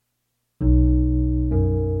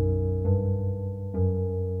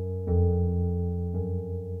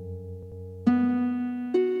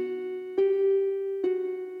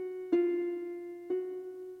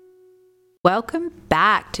Welcome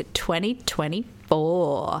back to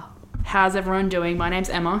 2024. How's everyone doing? My name's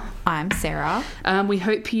Emma. I'm Sarah. We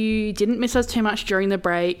hope you didn't miss us too much during the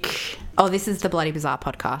break. Oh, this is the Bloody Bizarre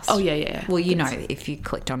podcast. Oh, yeah. Well, you know, if you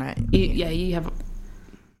clicked on it. You have...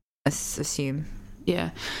 Assume. Yeah.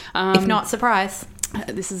 If not, surprise.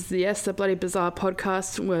 This is, the Bloody Bizarre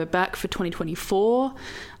podcast. We're back for 2024. We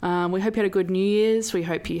hope you had a good New Year's. We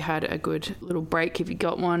hope you had a good little break if you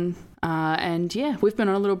got one. And yeah, we've been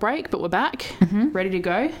on a little break, but we're back, ready to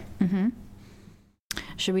go. Mm-hmm.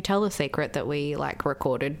 Should we tell the secret that we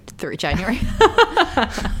recorded through January?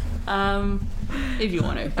 If you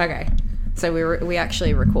want to. Okay. So we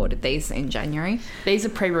actually recorded these in January. These are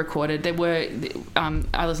pre-recorded. They were.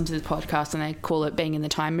 I listened to this podcast and they call it being in the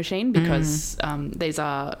time machine because these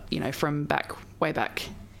are from way back.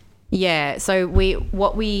 Yeah. So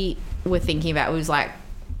what we were thinking about was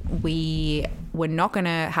we were not going to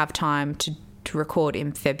have time to record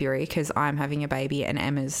in February because I'm having a baby and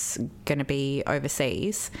Emma's going to be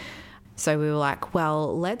overseas. So we were like,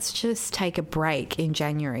 well, let's just take a break in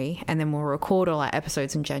January and then we'll record all our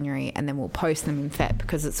episodes in January and then we'll post them in Feb,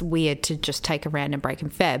 because it's weird to just take a random break in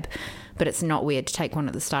Feb, but it's not weird to take one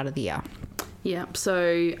at the start of the year. Yeah.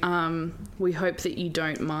 So we hope that you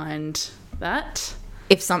don't mind that.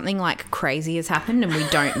 If something crazy has happened and we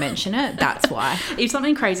don't mention it, that's why. If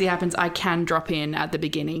something crazy happens, I can drop in at the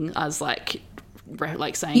beginning as saying...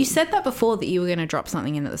 You said that before, that you were going to drop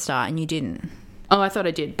something in at the start and you didn't. Oh, I thought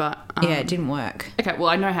I did, but... yeah, it didn't work. Okay, well,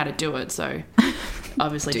 I know how to do it, so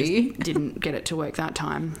obviously didn't get it to work that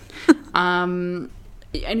time.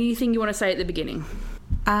 Anything you want to say at the beginning?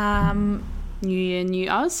 New year, new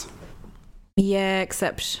us? Yeah,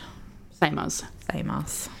 except... Same us. Same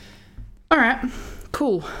us. All right,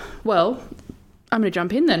 cool. Well, I'm going to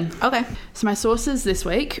jump in then. Okay. So my sources this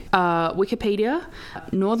week are Wikipedia,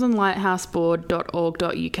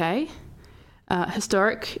 northernlighthouseboard.org.uk,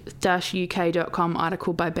 historic-uk.com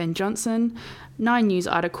article by Ben Johnson, 9 News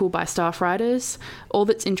article by Staff Writers,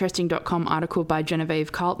 allthat'sinteresting.com article by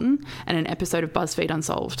Genevieve Carlton, and an episode of BuzzFeed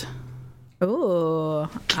Unsolved. Ooh,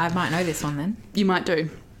 I might know this one then. You might do.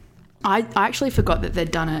 I actually forgot that they'd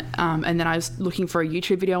done it, and then I was looking for a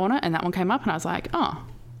YouTube video on it, and that one came up, and I was like, oh.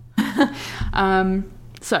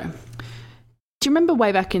 So, do you remember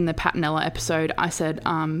way back in the Patinella episode, I said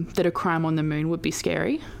that a crime on the moon would be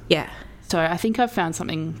scary? Yeah. So I think I've found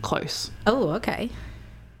something close. Oh, okay.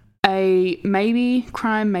 A maybe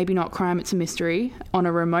crime, maybe not crime, it's a mystery, on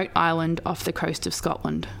a remote island off the coast of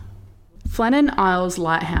Scotland. Flannan Isles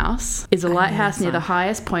Lighthouse is a lighthouse near the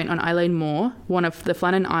highest point on Eilean Moor, one of the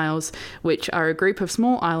Flannan Isles, which are a group of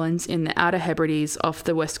small islands in the Outer Hebrides off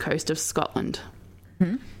the west coast of Scotland.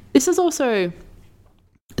 This is also...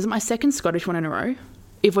 Is it my second Scottish one in a row?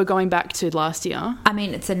 If we're going back to last year. I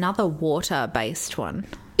mean, it's another water-based one.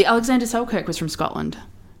 The Alexander Selkirk was from Scotland.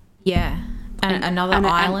 Yeah. And another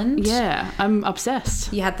island. Yeah, I'm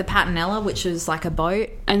obsessed. You had the Patinella, which was like a boat.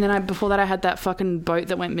 And then before that I had that fucking boat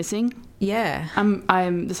that went missing. Yeah.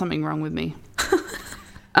 There's something wrong with me.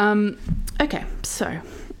 Okay, so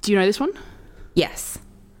do you know this one? Yes.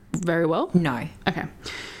 Very well? No. Okay.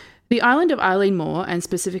 The island of Eilean Moor, and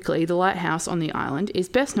specifically the lighthouse on the island, is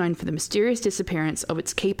best known for the mysterious disappearance of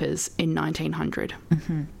its keepers in 1900.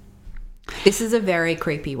 Mm-hmm. This is a very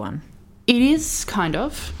creepy one. It is, kind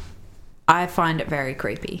of. I find it very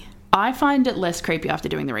creepy. I find it less creepy after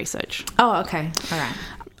doing the research. Oh, okay. All right.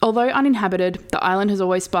 Although uninhabited, the island has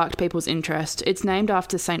always sparked people's interest. It's named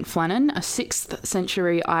after St. Flannan, a 6th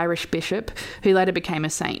century Irish bishop who later became a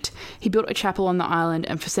saint. He built a chapel on the island,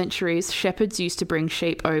 and for centuries, shepherds used to bring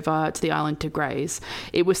sheep over to the island to graze.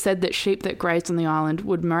 It was said that sheep that grazed on the island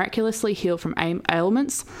would miraculously heal from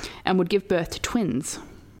ailments and would give birth to twins.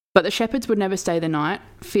 But the shepherds would never stay the night,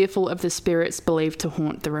 fearful of the spirits believed to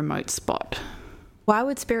haunt the remote spot. Why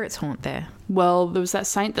would spirits haunt there? Well, there was that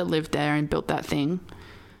saint that lived there and built that thing.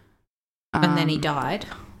 And then he died.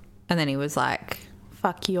 And then he was like,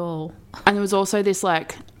 fuck you all. And there was also this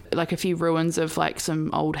like a few ruins of some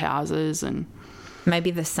old houses, and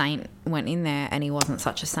maybe the saint went in there and he wasn't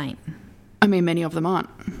such a saint. I mean, many of them aren't.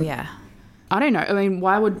 Yeah. I don't know. I mean,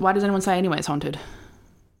 why does anyone say anyway it's haunted?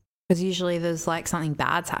 Because usually there's something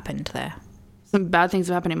bad's happened there. Some bad things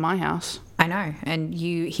have happened in my house. I know. And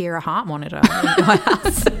you hear a heart monitor in my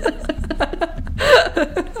house.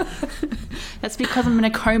 That's because I'm in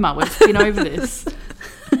a coma. We've been over this.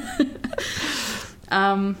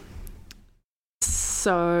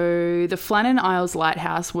 So the Flannan Isles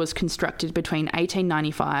Lighthouse was constructed between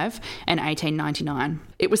 1895 and 1899.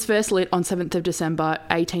 It was first lit on 7th of December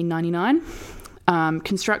 1899.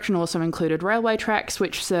 Construction also included railway tracks,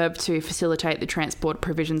 which served to facilitate the transport of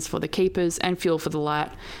provisions for the keepers and fuel for the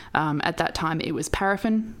light. At that time, it was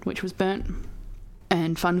paraffin, which was burnt.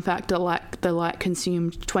 And fun fact, the light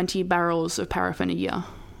consumed 20 barrels of paraffin a year.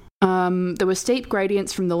 There were steep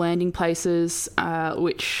gradients from the landing places,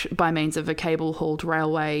 which by means of a cable-hauled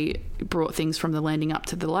railway brought things from the landing up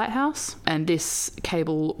to the lighthouse. And this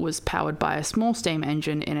cable was powered by a small steam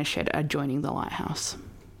engine in a shed adjoining the lighthouse.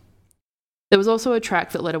 There was also a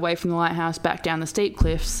track that led away from the lighthouse back down the steep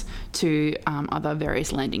cliffs to other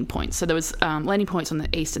various landing points. So there was landing points on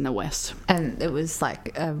the east and the west. And it was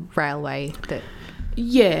like a railway that...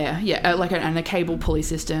 Yeah, and a cable pulley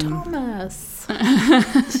system. Thomas.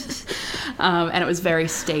 And it was very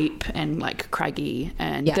steep and like craggy.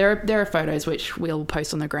 And there are photos which we'll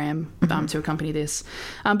post on the gram to accompany this.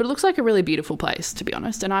 But it looks like a really beautiful place, to be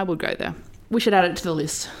honest, and I would go there. We should add it to the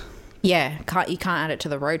list. Yeah, you can't add it to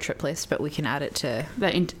the road trip list, but we can add it to...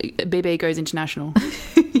 BB goes international.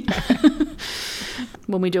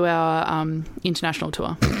 When we do our international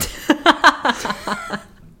tour.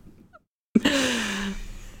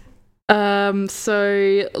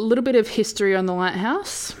 So a little bit of history on the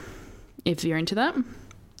lighthouse, if you're into that.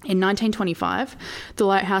 In 1925, the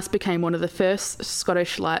lighthouse became one of the first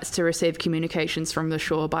Scottish lights to receive communications from the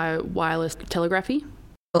shore by wireless telegraphy.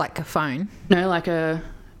 Like a phone? No, like a...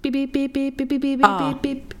 beep, beep, beep, beep, beep, beep, beep, beep,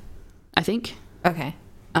 beep, I think. Okay.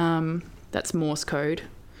 That's Morse code.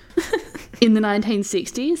 In the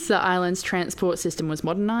 1960s, the island's transport system was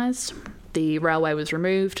modernised. The railway was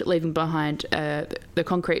removed, leaving behind the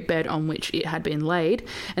concrete bed on which it had been laid,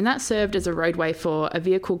 and that served as a roadway for a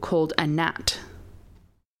vehicle called a NAT.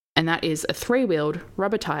 And that is a three-wheeled,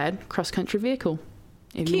 rubber-tired cross-country vehicle,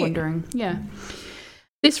 if you're wondering. Yeah.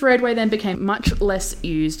 This roadway then became much less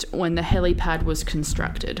used when the helipad was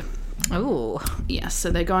constructed. Oh. Yes, so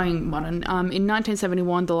they're going modern. In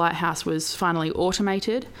 1971, the lighthouse was finally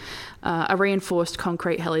automated. A reinforced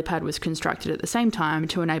concrete helipad was constructed at the same time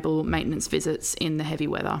to enable maintenance visits in the heavy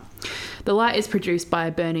weather. The light is produced by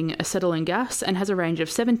burning acetylene gas and has a range of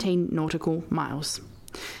 17 nautical miles.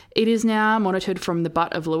 It is now monitored from the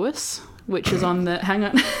Butt of Lewis, which is on the...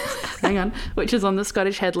 which is on the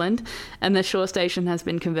Scottish headland, and the shore station has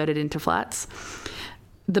been converted into flats.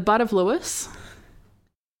 The Butt of Lewis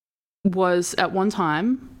was at one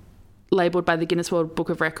time labelled by the Guinness World Book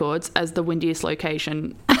of Records as the windiest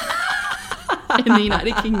location in the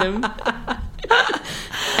United Kingdom.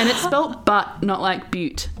 And it's spelt butt, not like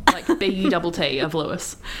butte, like B-double-T of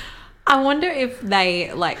Lewis. I wonder if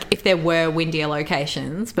if there were windier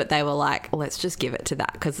locations, but they were like, let's just give it to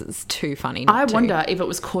that because it's too funny not to. I wonder if it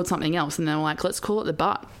was called something else and they were like, let's call it the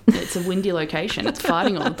Butt. It's a windy location. It's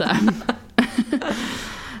farting all the time.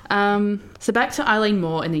 So back to Eileen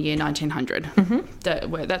Moore in the year 1900.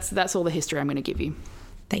 Mm-hmm. That's all the history I'm going to give you.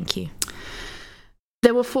 Thank you.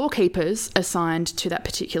 There were 4 keepers assigned to that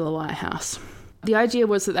particular lighthouse. The idea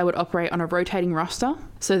was that they would operate on a rotating roster,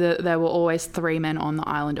 so that there were always 3 men on the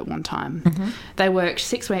island at one time. Mm-hmm. They worked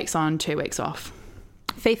 6 weeks on, 2 weeks off.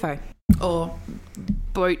 FIFO. Or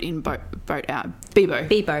boat in, boat out. BIBO.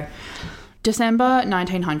 BIBO. December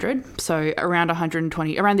 1900, so around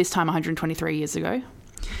this time 123 years ago.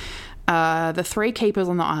 The 3 keepers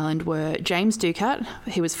on the island were James Ducat.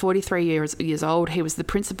 He was 43 years old. He was the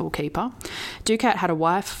principal keeper. Ducat had a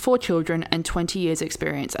wife, 4 children, and 20 years'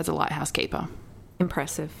 experience as a lighthouse keeper.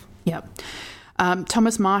 Impressive. Yep.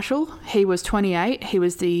 Thomas Marshall, he was 28. He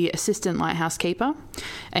was the assistant lighthouse keeper,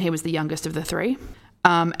 and he was the youngest of the 3.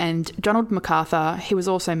 And Donald MacArthur, he was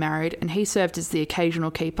also married, and he served as the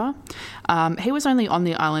occasional keeper. He was only on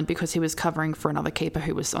the island because he was covering for another keeper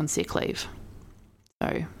who was on sick leave.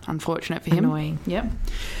 So, unfortunate for him. Annoying. Yep.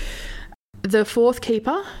 The 4th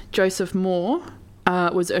keeper, Joseph Moore,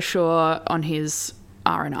 was ashore on his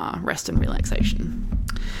R&R, rest and relaxation.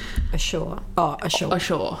 Ashore. Oh, ashore.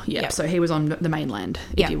 Ashore, yep. So he was on the mainland,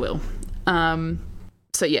 if you will.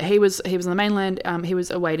 So yeah, he was on the mainland. He was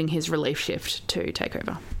awaiting his relief shift to take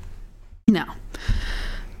over. Now,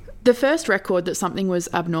 the first record that something was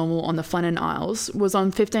abnormal on the Flannan Isles was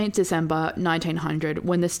on 15th December 1900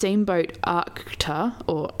 when the steamboat Arcta,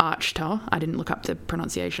 I didn't look up the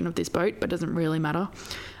pronunciation of this boat, but it doesn't really matter,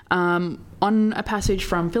 on a passage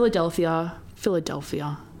from Philadelphia to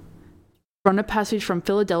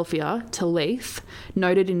Leith,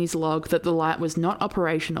 noted in his log that the light was not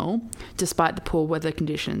operational despite the poor weather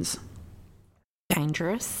conditions.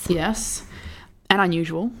 Dangerous. Yes, and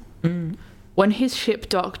unusual. Mm. When his ship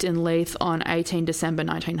docked in Leith on 18 December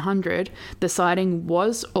 1900, the sighting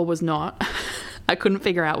was or was not... I couldn't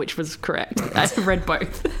figure out which was correct. I read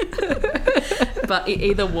both. but it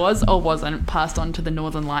either was or wasn't passed on to the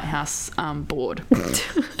Northern Lighthouse board.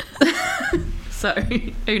 So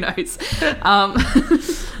who knows?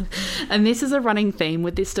 And this is a running theme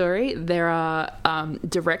with this story. There are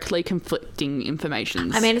directly conflicting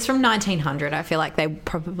informations. I mean, it's from 1900. I feel like they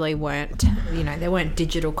probably weren't, there weren't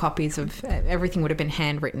digital copies of everything. Would have been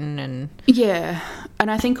handwritten and yeah.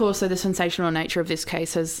 And I think also the sensational nature of this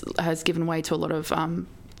case has given way to a lot of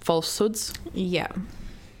falsehoods. Yeah.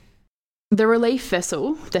 The relief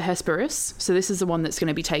vessel, the Hesperus, so this is the one that's going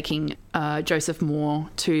to be taking Joseph Moore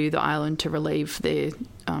to the island to relieve the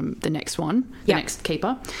next one, the next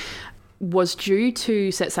keeper, was due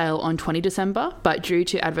to set sail on 20 December, but due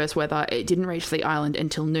to adverse weather, it didn't reach the island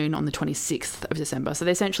until noon on the 26th of December. So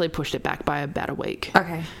they essentially pushed it back by about a week.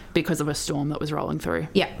 Okay. Because of a storm that was rolling through.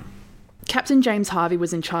 Yeah. Captain James Harvey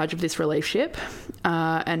was in charge of this relief ship,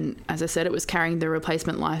 and as I said, it was carrying the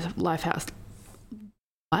replacement lighthouse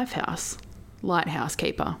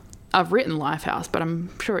keeper. I've written Lifehouse, but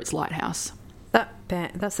I'm sure it's Lighthouse.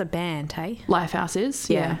 That's a band, hey? Lifehouse is?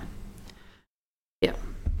 Yeah.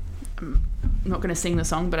 I'm not going to sing the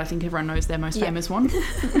song, but I think everyone knows their most famous one.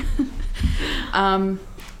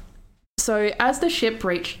 So as the ship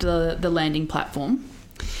reached the landing platform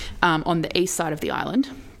on the east side of the island,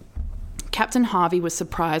 Captain Harvey was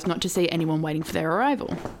surprised not to see anyone waiting for their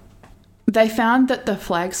arrival. They found that the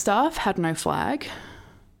flagstaff had no flag,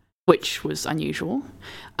 which was unusual.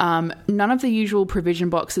 None of the usual provision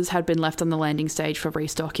boxes had been left on the landing stage for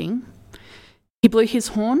restocking. He blew his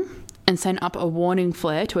horn and sent up a warning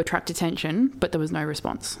flare to attract attention, but there was no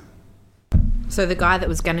response. So the guy that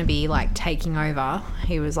was going to be taking over,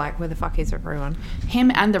 he was like, where the fuck is everyone? Him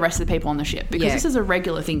and the rest of the people on the ship, because this is a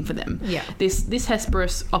regular thing for them. Yeah. This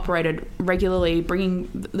Hesperus operated regularly, bringing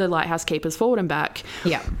the lighthouse keepers forward and back.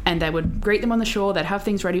 Yeah. And they would greet them on the shore. They'd have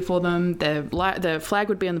things ready for them. The flag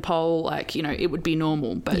would be on the pole. It would be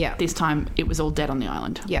normal. But this time it was all dead on the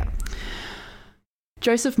island. Yeah.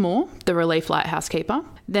 Joseph Moore, the relief lighthouse keeper,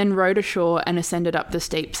 then rowed ashore and ascended up the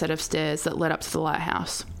steep set of stairs that led up to the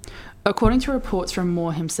lighthouse. According to reports from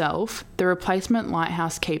Moore himself, the replacement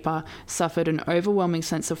lighthouse keeper suffered an overwhelming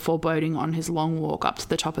sense of foreboding on his long walk up to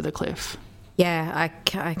the top of the cliff. Yeah, I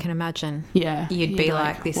can imagine. Yeah. You'd be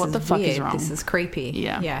like, this what is the fuck weird. is wrong? This is creepy.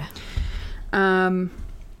 Yeah.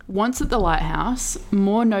 Once at the lighthouse,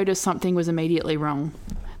 Moore noticed something was immediately wrong.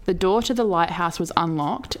 The door to the lighthouse was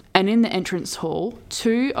unlocked, and in the entrance hall,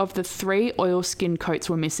 2 of the 3 oilskin coats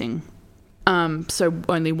were missing. So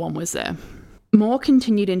only one was there. Moore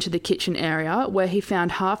continued into the kitchen area, where he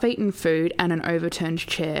found half-eaten food and an overturned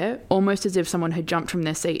chair, almost as if someone had jumped from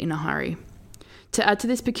their seat in a hurry. To add to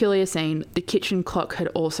this peculiar scene, the kitchen clock had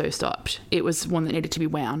also stopped. It was one that needed to be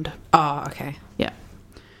wound. Oh, okay. Yeah.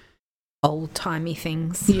 Old-timey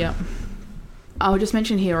things. Yeah. I'll just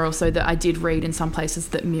mention here also that I did read in some places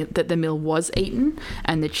that the mill was eaten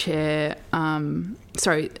and the chair... I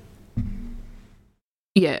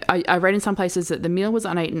read in some places that the meal was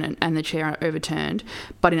uneaten and the chair overturned,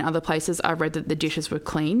 but in other places I read that the dishes were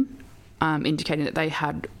clean, indicating that they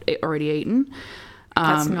had it already eaten.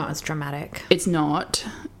 That's not as dramatic. It's not.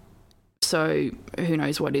 So who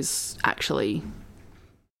knows what is actually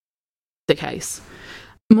the case.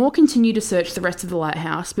 Moore continued to search the rest of the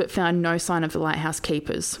lighthouse, but found no sign of the lighthouse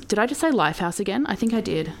keepers. Did I just say lifehouse again? I think I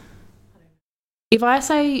did. If I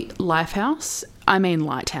say lifehouse, I mean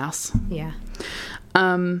lighthouse. Yeah.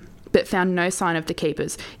 But found no sign of the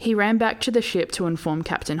keepers. He ran back to the ship to inform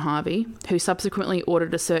Captain Harvey, who subsequently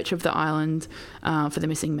ordered a search of the island for the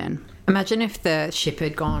missing men. Imagine if the ship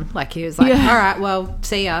had gone. He was like, all right, well,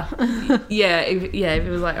 see ya. If it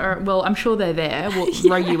was like, all right, well, I'm sure they're there. We'll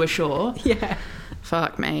row you ashore. Yeah.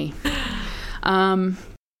 Fuck me.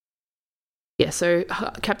 So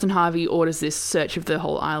Captain Harvey orders this search of the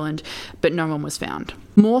whole island, but no one was found.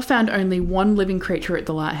 Moore found only one living creature at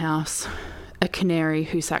the lighthouse, a canary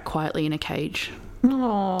who sat quietly in a cage.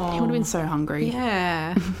 Aww. He would have been so hungry.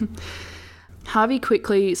 Yeah.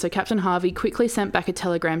 Captain Harvey quickly sent back a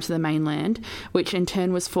telegram to the mainland, which in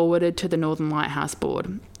turn was forwarded to the Northern Lighthouse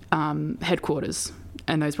Board headquarters,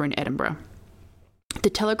 and those were in Edinburgh. The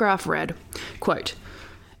telegraph read, quote,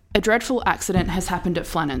 "A dreadful accident has happened at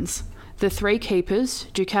Flannan's. The 3 keepers,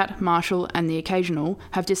 Ducat, Marshall and the Occasional,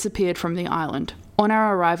 have disappeared from the island. On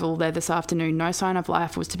our arrival there this afternoon, no sign of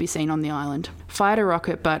life was to be seen on the island. Fired a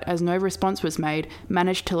rocket, but as no response was made,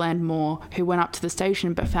 managed to land Moore, who went up to the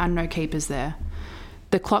station but found no keepers there.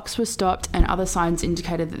 The clocks were stopped and other signs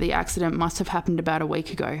indicated that the accident must have happened about a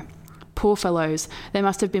week ago. Poor fellows, they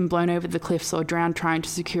must have been blown over the cliffs or drowned trying to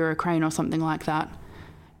secure a crane or something like that.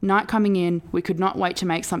 Night coming in, we could not wait to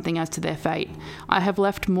make something as to their fate. I have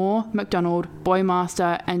left Moore, MacDonald,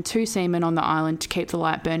 Boymaster, and 2 seamen on the island to keep the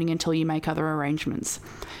light burning until you make other arrangements.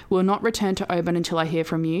 Will not return to Oban until I hear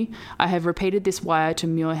from you. I have repeated this wire to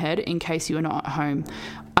Muirhead in case you are not at home.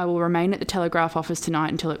 I will remain at the telegraph office tonight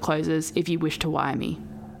until it closes if you wish to wire me.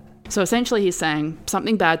 So essentially he's saying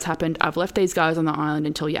something bad's happened. I've left these guys on the island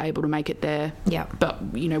until you're able to make it there. Yeah. But,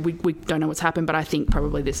 you know, we don't know what's happened, but I think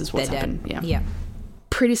probably this is what's happened. Dead. Yeah.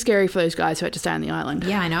 Pretty scary for those guys who had to stay on the island.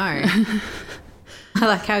 Yeah, I know. I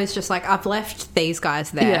like how he's just like, I've left these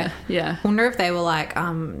guys there. Yeah. I wonder if they were like,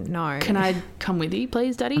 no. Can I come with you,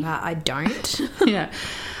 please, Daddy? I don't. Yeah.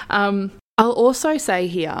 I'll also say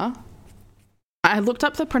here, I looked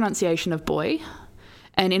up the pronunciation of boy,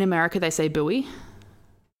 and in America they say buoy.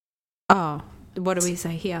 Oh, what do we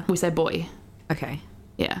say here? We say boy. Okay.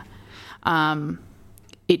 Yeah.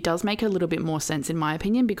 It does make a little bit more sense in my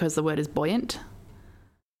opinion because the word is buoyant.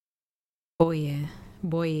 Oh, yeah.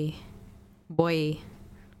 Boy.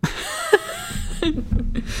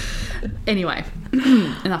 Anyway,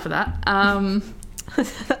 enough of that.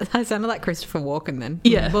 I sounded like Christopher Walken then.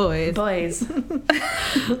 Yeah. Boys.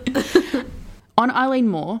 On Eileen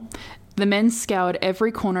Moor, the men scoured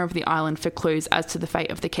every corner of the island for clues as to the fate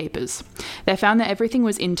of the keepers. They found that everything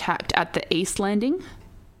was intact at the east landing,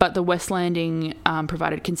 but the west landing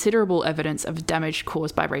provided considerable evidence of damage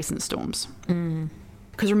caused by recent storms.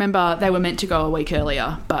 Because remember, they were meant to go a week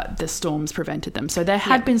earlier, but the storms prevented them. So there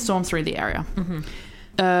had been storms through the area.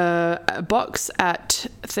 A box at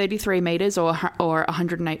 33 metres or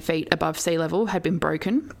 108 feet above sea level had been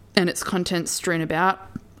broken and its contents strewn about.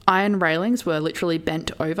 Iron railings were literally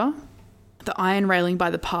bent over. The iron railing by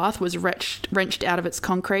the path was wrenched out of its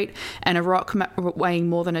concrete, and a rock weighing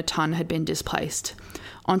more than a tonne had been displaced.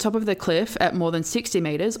 On top of the cliff, at more than 60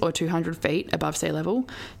 metres or 200 feet above sea level,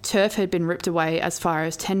 turf had been ripped away as far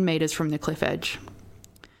as 10 metres from the cliff edge.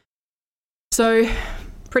 So,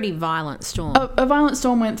 pretty violent storm. A violent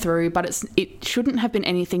storm went through, but it shouldn't have been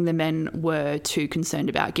anything the men were too concerned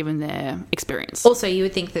about given their experience. Also, you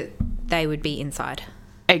would think that they would be inside.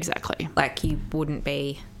 Exactly. Like, you wouldn't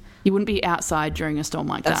be outside during a storm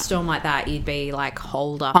like that. A storm like that, you'd be like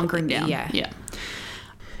holed up. Hunkering down. Yeah.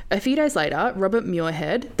 A few days later, Robert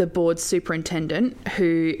Muirhead, the board's superintendent,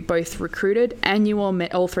 who both recruited and knew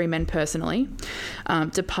all 3 men personally,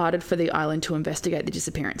 departed for the island to investigate the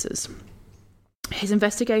disappearances. His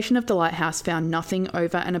investigation of the lighthouse found nothing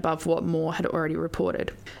over and above what Moore had already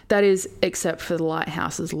reported. That is, except for the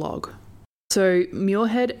lighthouse's log. So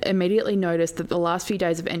Muirhead immediately noticed that the last few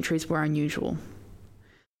days of entries were unusual.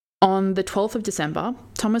 On the 12th of December,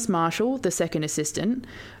 Thomas Marshall, the second assistant,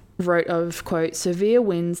 wrote of, quote, severe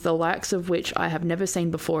winds the likes of which I have never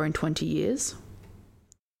seen before in 20 years.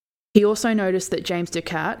 He also noticed that James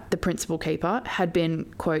Ducat, the principal keeper, had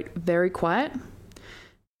been, quote, very quiet,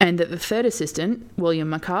 and that the third assistant, William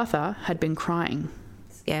MacArthur, had been crying.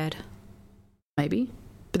 Scared. Maybe.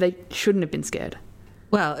 But they shouldn't have been scared.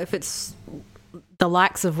 Well, if it's the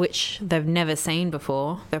likes of which they've never seen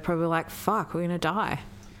before, they're probably like, fuck, we're going to die.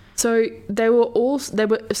 So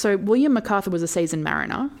so William MacArthur was a seasoned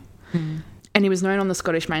mariner, and he was known on the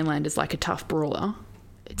Scottish mainland as like a tough brawler.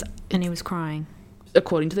 And he was crying.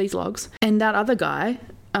 According to these logs. And that other guy,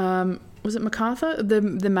 was it MacArthur?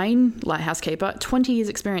 The main lighthouse keeper, 20 years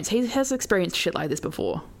experience. He has experienced shit like this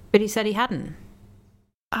before. But he said he hadn't.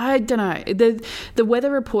 I don't know. The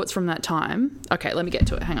weather reports from that time... Okay, let me get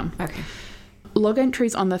to it. Hang on. Okay. Log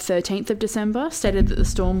entries on the 13th of December stated that the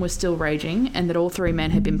storm was still raging and that all 3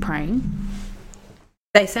 men had been praying.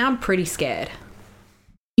 They sound pretty scared.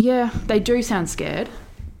 Yeah, they do sound scared,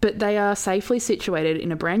 but they are safely situated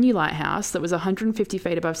in a brand new lighthouse that was 150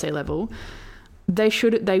 feet above sea level. They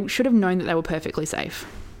should have known that they were perfectly safe.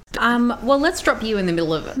 Well, let's drop you in the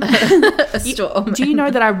middle of a storm. Do you know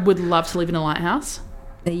that I would love to live in a lighthouse?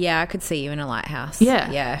 Yeah, I could see you in a lighthouse.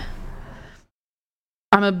 Yeah.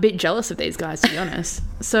 I'm a bit jealous of these guys, to be honest.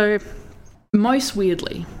 So, most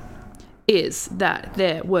weirdly, is that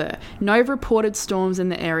there were no reported storms in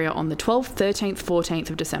the area on the 12th, 13th, 14th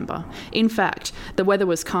of December. In fact, the weather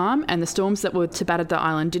was calm and the storms that were to batter the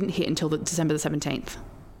island didn't hit until December the 17th.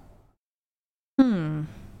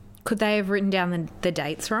 Could they have written down the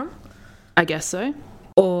dates wrong? I guess so.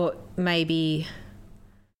 Or maybe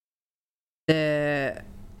the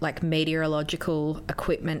meteorological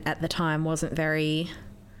equipment at the time wasn't very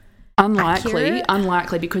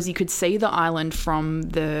unlikely because you could see the island from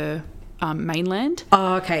the mainland.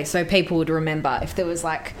 Oh, okay. So people would remember if there was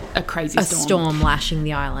like a crazy storm lashing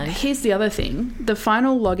the island. Here's the other thing. The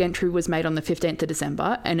final log entry was made on the 15th of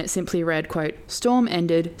December and it simply read, quote, storm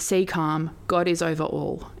ended, sea calm, God is over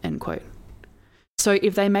all, end quote. So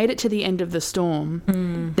if they made it to the end of the storm,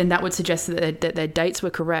 then that would suggest that their dates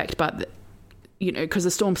were correct, but, you know, because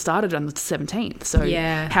the storm started on the 17th. So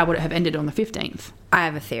how would it have ended on the 15th? I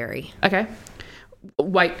have a theory. Okay.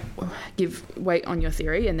 Wait on your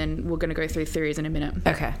theory, and then we're going to go through theories in a minute.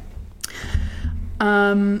 Okay.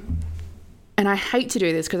 And I hate to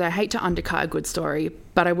do this because I hate to undercut a good story,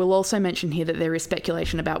 but I will also mention here that there is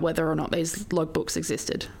speculation about whether or not these logbooks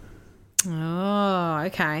existed. Oh,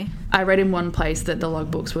 okay. I read in one place that the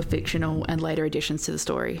logbooks were fictional and later additions to the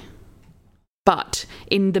story. But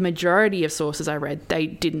in the majority of sources I read, they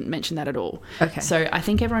didn't mention that at all. Okay. So I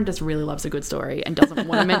think everyone just really loves a good story and doesn't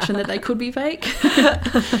want to mention that they could be fake.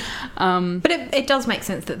 But it does make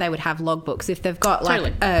sense that they would have logbooks if they've got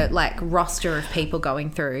like roster of people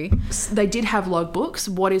going through. They did have logbooks.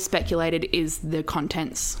 What is speculated is the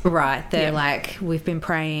contents. Right. They're like, we've been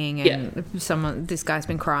praying and this guy's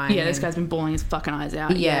been crying. Yeah, this guy's been bawling his fucking eyes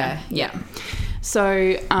out. Yeah.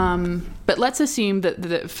 So, but let's assume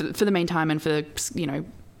that for the meantime and for, you know,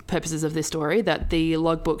 purposes of this story, that the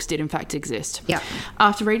logbooks did in fact exist. Yeah.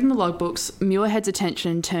 After reading the logbooks, Muirhead's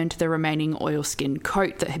attention turned to the remaining oilskin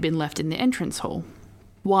coat that had been left in the entrance hall.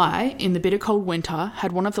 Why, in the bitter cold winter,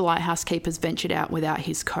 had one of the lighthouse keepers ventured out without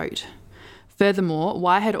his coat? Furthermore,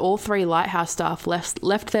 why had all 3 lighthouse staff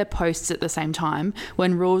left their posts at the same time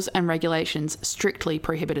when rules and regulations strictly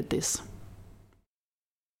prohibited this?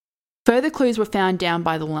 Further clues were found down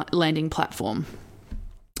by the landing platform.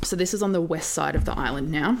 So this is on the west side of the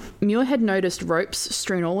island now. Muirhead noticed ropes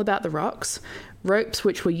strewn all about the rocks, ropes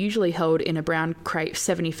which were usually held in a brown crate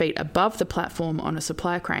 70 feet above the platform on a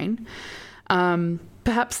supply crane.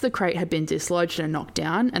 Perhaps the crate had been dislodged and knocked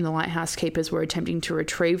down, and the lighthouse keepers were attempting to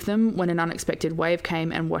retrieve them when an unexpected wave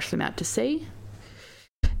came and washed them out to sea.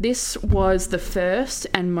 This was the first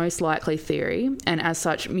and most likely theory, and as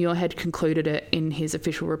such, Muirhead concluded it in his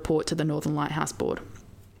official report to the Northern Lighthouse Board.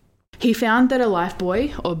 He found that a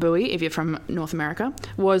lifebuoy, or buoy if you're from North America,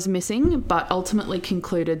 was missing, but ultimately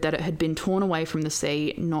concluded that it had been torn away from the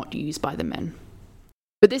sea, not used by the men.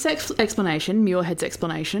 But this explanation, Muirhead's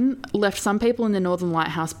explanation, left some people in the Northern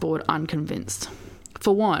Lighthouse Board unconvinced.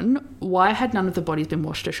 For one, why had none of the bodies been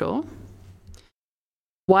washed ashore?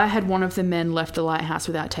 Why had one of the men left the lighthouse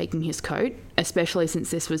without taking his coat, especially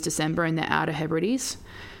since this was December in the Outer Hebrides?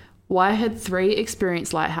 Why had 3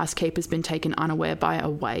 experienced lighthouse keepers been taken unaware by a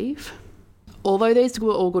wave? Although these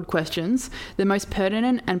were all good questions, the most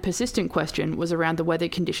pertinent and persistent question was around the weather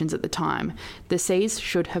conditions at the time. The seas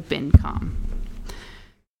should have been calm.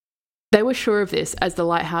 They were sure of this, as the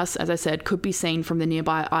lighthouse, as I said, could be seen from the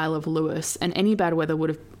nearby Isle of Lewis, and any bad weather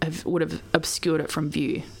would have obscured it from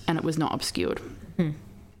view, and it was not obscured.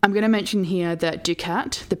 I'm going to mention here that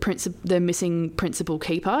Ducat, the missing principal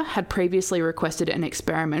keeper, had previously requested an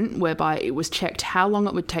experiment whereby it was checked how long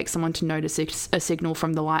it would take someone to notice a signal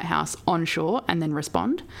from the lighthouse on shore and then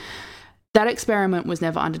respond. That experiment was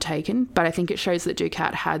never undertaken, but I think it shows that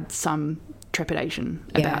Ducat had some trepidation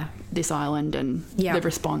about this island and the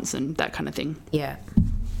response and that kind of thing. Yeah.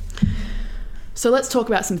 So let's talk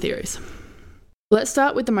about some theories. Let's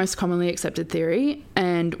start with the most commonly accepted theory,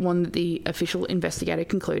 and one that the official investigator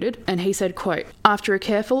concluded, and he said, quote, "After a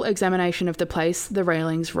careful examination of the place, the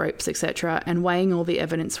railings, ropes, etc., and weighing all the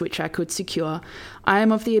evidence which I could secure, I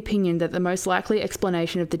am of the opinion that the most likely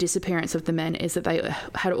explanation of the disappearance of the men is that they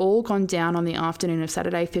had all gone down on the afternoon of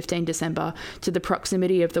Saturday, 15 December, to the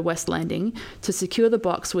proximity of the West Landing to secure the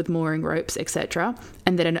box with mooring ropes, etc.,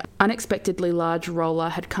 and that an unexpectedly large roller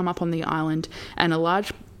had come up on the island, and a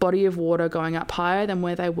large body of water going up higher than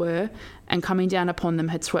where they were and coming down upon them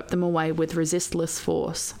had swept them away with resistless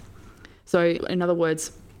force." So, in other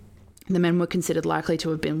words, the men were considered likely to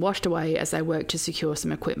have been washed away as they worked to secure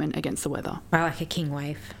some equipment against the weather. By like a king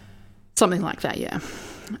wave. Something like that, yeah.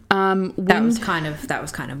 That was kind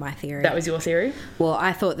of my theory. That was your theory? Well,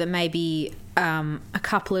 I thought that maybe a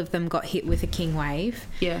couple of them got hit with a king wave,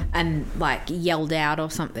 and like yelled out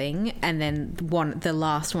or something, and then the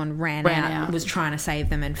last one ran out, was trying to save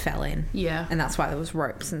them and fell in. Yeah, and that's why there was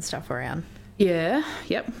ropes and stuff around. Yeah.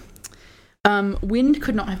 Yep. Wind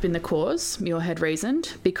could not have been the cause, Muirhead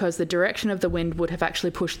reasoned, because the direction of the wind would have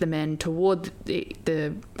actually pushed the men toward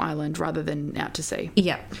the island rather than out to sea.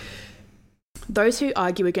 Yeah. Those who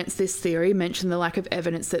argue against this theory mention the lack of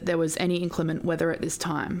evidence that there was any inclement weather at this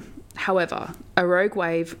time. However, a rogue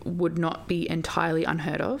wave would not be entirely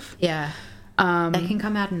unheard of. Yeah. They can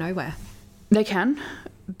come out of nowhere. They can.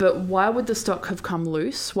 But why would the stock have come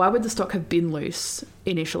loose? Why would the stock have been loose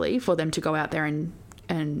initially for them to go out there and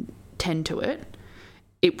tend to it?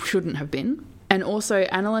 It shouldn't have been. And also,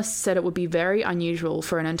 analysts said it would be very unusual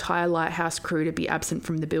for an entire lighthouse crew to be absent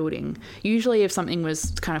from the building. Usually, if something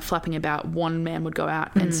was kind of flapping about, one man would go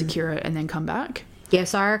out and secure it and then come back. Yeah,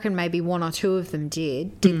 so I reckon maybe one or two of them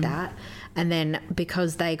did that. And then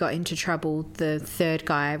because they got into trouble, the third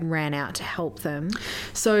guy ran out to help them.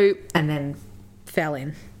 So, and then fell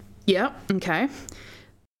in. Yeah, okay.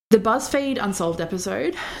 The BuzzFeed Unsolved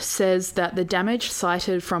episode says that the damage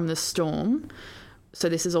cited from the storm, so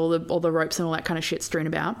this is all the ropes and all that kind of shit strewn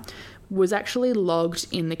about, was actually logged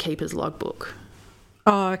in the keeper's logbook.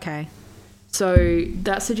 Oh, okay. So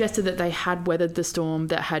that suggested that they had weathered the storm,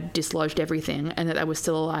 that had dislodged everything, and that they were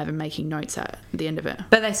still alive and making notes at the end of it.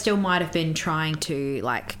 But they still might have been trying to,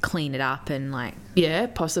 like, clean it up and, like... Yeah,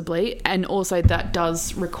 possibly. And also that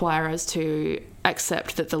does require us to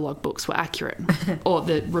accept that the logbooks were accurate, or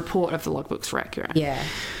the report of the logbooks were accurate. Yeah.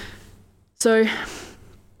 So...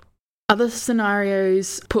 Other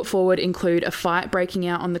scenarios put forward include a fight breaking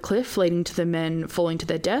out on the cliff, leading to the men falling to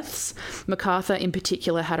their deaths. MacArthur, in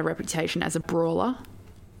particular, had a reputation as a brawler.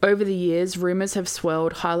 Over the years, rumours have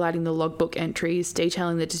swelled, highlighting the logbook entries,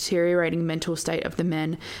 detailing the deteriorating mental state of the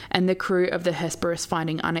men and the crew of the Hesperus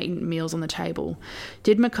finding uneaten meals on the table.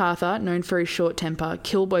 Did MacArthur, known for his short temper,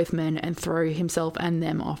 kill both men and throw himself and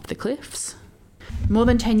them off the cliffs? More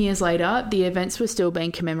than 10 years later, the events were still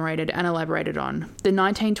being commemorated and elaborated on. The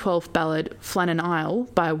 1912 ballad Flannan Isle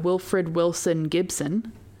by Wilfred Wilson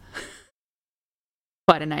Gibson,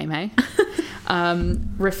 quite a name, eh?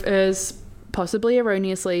 Refers possibly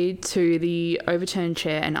erroneously to the overturned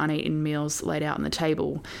chair and uneaten meals laid out on the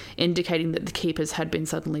table, indicating that the keepers had been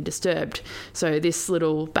suddenly disturbed. So this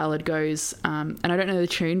little ballad goes, and I don't know the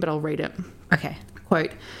tune, but I'll read it. Okay.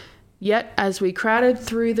 Quote, "Yet, as we crowded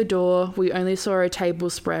through the door, we only saw a table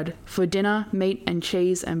spread for dinner, meat and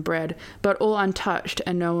cheese and bread, but all untouched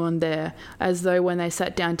and no one there, as though when they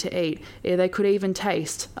sat down to eat, ere they could even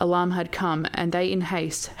taste, alarm had come, and they in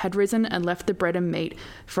haste had risen and left the bread and meat,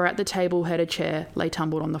 for at the table head a chair lay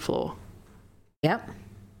tumbled on the floor." Yep.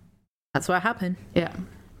 That's what happened. Yeah.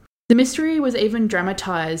 The mystery was even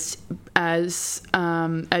dramatised as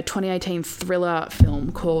a 2018 thriller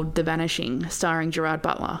film called The Vanishing, starring Gerard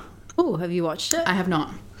Butler. Oh, have you watched it? I have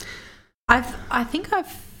not. I think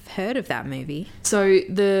I've heard of that movie. So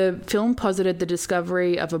the film posited the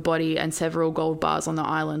discovery of a body and several gold bars on the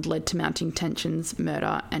island led to mounting tensions,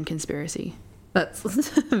 murder and conspiracy. That's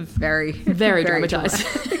very, very dramatised.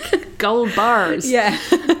 Gold bars. Yeah.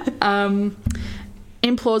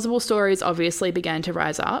 Implausible stories obviously began to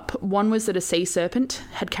rise up. One was that a sea serpent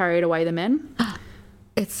had carried away the men.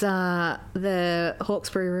 It's the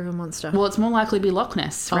Hawkesbury River monster. Well, it's more likely to be Loch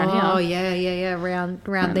Ness around here. Oh, yeah.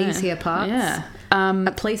 Around these here parts. Yeah.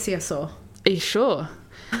 A plesiosaur. Are you sure?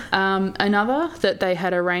 Another, that they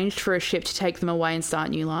had arranged for a ship to take them away and start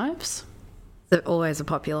new lives. It's always a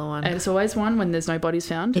popular one. It's always one when there's no bodies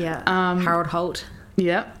found. Yeah. Harold Holt.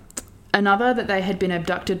 Yeah. Another, that they had been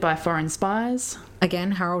abducted by foreign spies.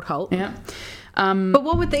 Again, Harold Holt. Yeah. But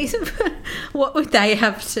what would they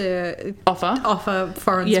have to offer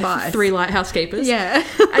foreign spies? 3 lighthouse keepers. Yeah.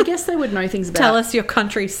 I guess they would know things about... Tell us your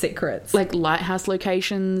country's secrets. Like lighthouse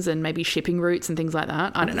locations and maybe shipping routes and things like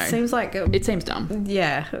that. I don't know. It seems dumb.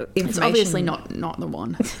 Yeah. It's obviously not the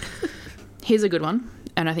one. Here's a good one,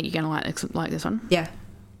 and I think you're going to like this one. Yeah.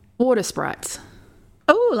 Water sprites.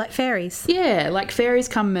 Oh, like fairies. Yeah, like fairies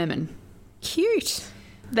come mermen. Cute.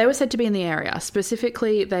 They were said to be in the area.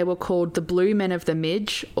 Specifically, they were called the Blue Men of the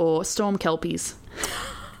Midge or Storm Kelpies.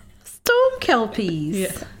 Storm Kelpies.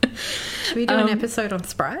 Yeah. Should we do an episode on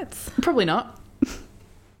sprites? Probably not.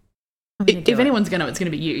 If anyone's going to, it's going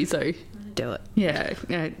to be you, so... Do it.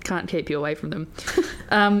 Yeah, can't keep you away from them.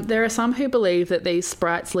 There are some who believe that these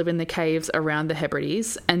sprites live in the caves around the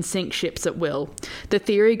Hebrides and sink ships at will. The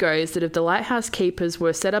theory goes that if the lighthouse keepers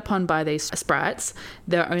were set upon by these sprites,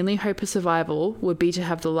 their only hope of survival would be to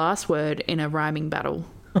have the last word in a rhyming battle.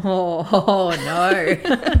 Oh no.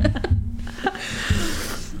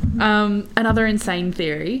 Another insane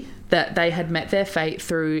theory, that they had met their fate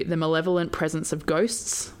through the malevolent presence of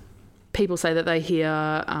ghosts. People say that they hear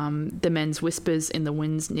the men's whispers in the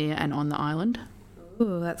winds near and on the island.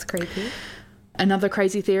 Ooh, that's creepy. Another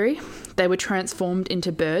crazy theory, they were transformed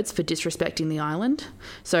into birds for disrespecting the island.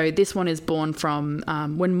 So this one is born from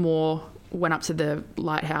when Moore went up to the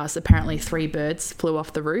lighthouse, apparently 3 birds flew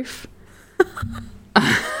off the roof.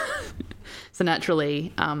 So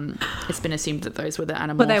naturally, it's been assumed that those were the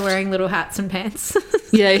animals. Were they wearing little hats and pants?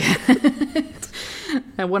 Yeah.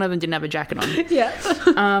 And one of them didn't have a jacket on.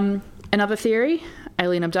 Yeah. Another theory,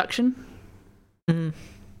 alien abduction.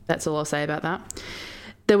 That's all I'll say about that.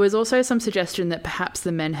 There was also some suggestion that perhaps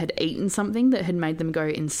the men had eaten something that had made them go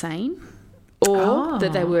insane. or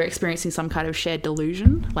that they were experiencing some kind of shared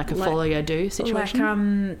delusion, like a follow your do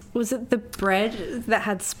situation. Like, was it the bread that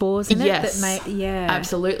had spores in it? Yes, That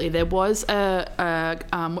absolutely. There was a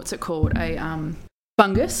what's it called? A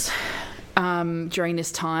fungus during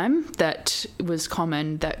this time that was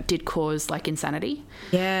common that did cause like insanity.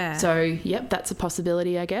 Yeah. So, yep, that's a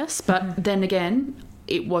possibility, I guess. But then again,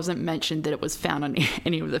 it wasn't mentioned that it was found on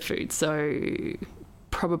any of the food, so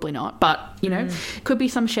probably not. But, you know, could be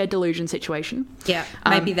some shared delusion situation. Yeah.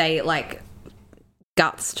 Maybe they, like,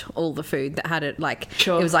 gutsed all the food that had it, like,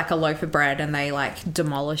 Sure. it was like a loaf of bread and they, like,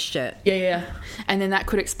 demolished it. Yeah. And then that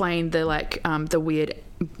could explain the, like, the weird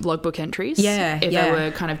logbook entries. Yeah, If they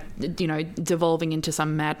were kind of, you know, devolving into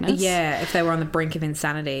some madness. Yeah, if they were on the brink of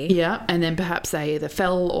insanity. Yeah, and then perhaps they either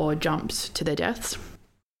fell or jumped to their deaths.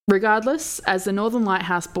 Regardless, as the Northern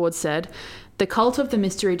Lighthouse Board said, the cult of the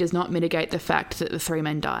mystery does not mitigate the fact that the 3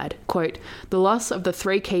 men died. Quote, the loss of the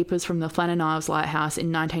 3 keepers from the Flannan Isles Lighthouse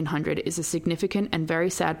in 1900 is a significant and very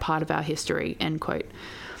sad part of our history, end quote.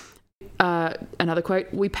 Another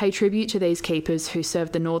quote, we pay tribute to these keepers who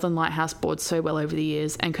served the Northern Lighthouse Board so well over the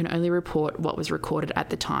years and can only report what was recorded at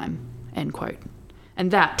the time, end quote.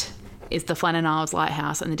 And that is the Flannan Isles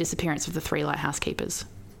Lighthouse and the disappearance of the 3 lighthouse keepers.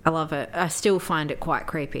 I love it. I still find it quite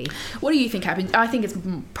creepy. What do you think happened? I think it's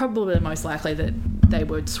probably the most likely that they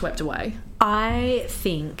were swept away. I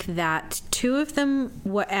think that 2 of them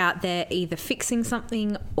were out there either fixing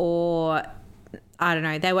something or, I don't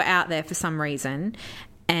know, they were out there for some reason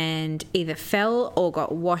and either fell or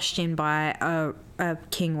got washed in by a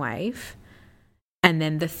king wave. And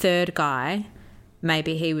then the 3rd guy,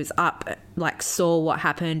 maybe he was up, like saw what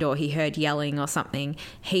happened or he heard yelling or something.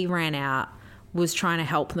 He ran out, was trying to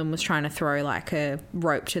help them, was trying to throw like a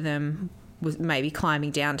rope to them, was maybe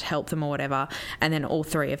climbing down to help them or whatever, and then all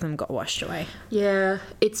 3 of them got washed away. Yeah,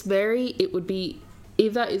 it would be,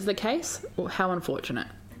 if that is the case, how unfortunate.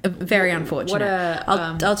 Very unfortunate.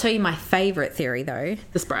 I'll tell you my favourite theory though.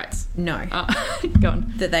 The sprites. No. Go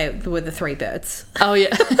on. That they were the 3 birds. Oh,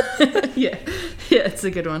 yeah. Yeah, it's a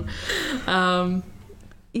good one.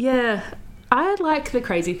 Yeah, I like the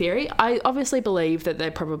crazy theory. I obviously believe that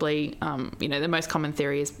they're probably, you know, the most common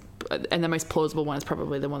theory is, and the most plausible one is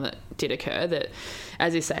probably the one that did occur, that,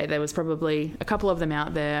 as you say, there was probably a couple of them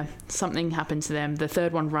out there, something happened to them, the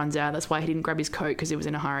 3rd one runs out, that's why he didn't grab his coat because he was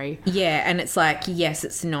in a hurry. Yeah, and it's like, yes,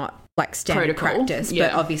 it's not like standard Protocol, practice, yeah.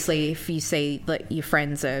 but obviously if you see that your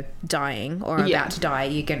friends are dying or about to die,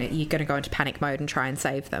 you're gonna go into panic mode and try and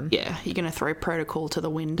save them. Yeah, you're going to throw protocol to the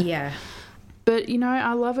wind. Yeah. But, you know,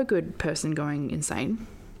 I love a good person going insane.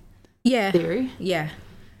 Yeah. Theory. Yeah.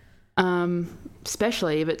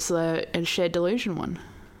 Especially if it's a shared delusion one.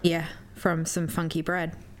 Yeah, from some funky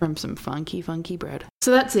bread. From some funky bread.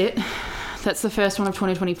 So that's it. That's the first one of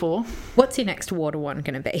 2024. What's your next water one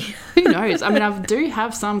going to be? Who knows? I mean, I do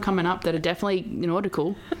have some coming up that are definitely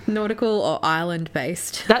nautical. Nautical or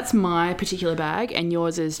island-based? That's my particular bag, and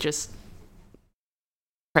yours is just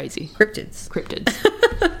crazy. Cryptids.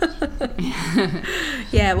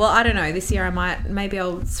 Yeah, well, I don't know. This year maybe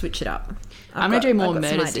I'll switch it up. I'm going to do more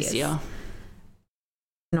murders this year.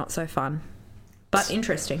 Not so fun, but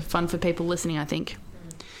interesting. Fun for people listening, I think.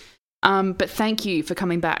 But thank you for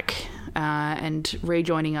coming back and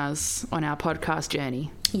rejoining us on our podcast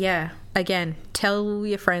journey. Yeah. Again, tell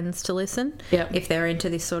your friends to listen if they're into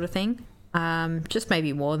this sort of thing. Just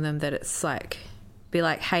maybe warn them that it's like, be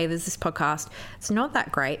like, hey, there's this podcast. It's not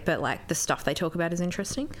that great, but like the stuff they talk about is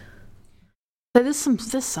interesting. So there's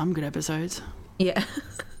some good episodes. Yeah.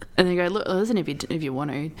 And they go, look, listen if you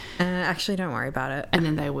want to. Actually, don't worry about it. And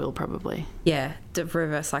then they will probably. Yeah, the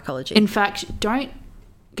reverse psychology. In fact, don't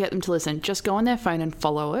get them to listen. Just go on their phone and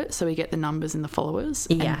follow it so we get the numbers and the followers.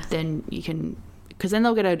 Yeah. And then you can... Because then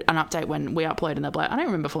they'll get an update when we upload and they'll be like, I don't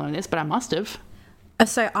remember following this, but I must have.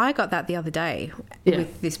 So I got that the other day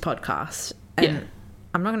with this podcast. And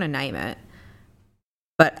I'm not going to name it.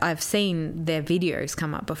 But I've seen their videos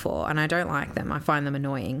come up before and I don't like them. I find them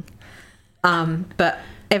annoying. But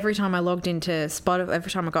every time I logged into Spotify,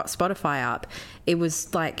 every time I got Spotify up, it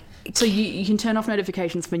was like... So you can turn off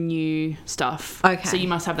notifications for new stuff. Okay. So you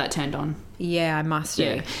must have that turned on. Yeah, I must do.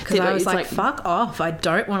 Yeah. Because I was like, fuck off. I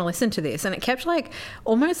don't want to listen to this. And it kept like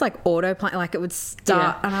almost like autoplay, like it would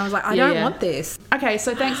start. And I was like, I don't want this. Okay,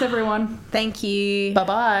 so thanks everyone. Thank you.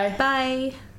 Bye-bye. Bye.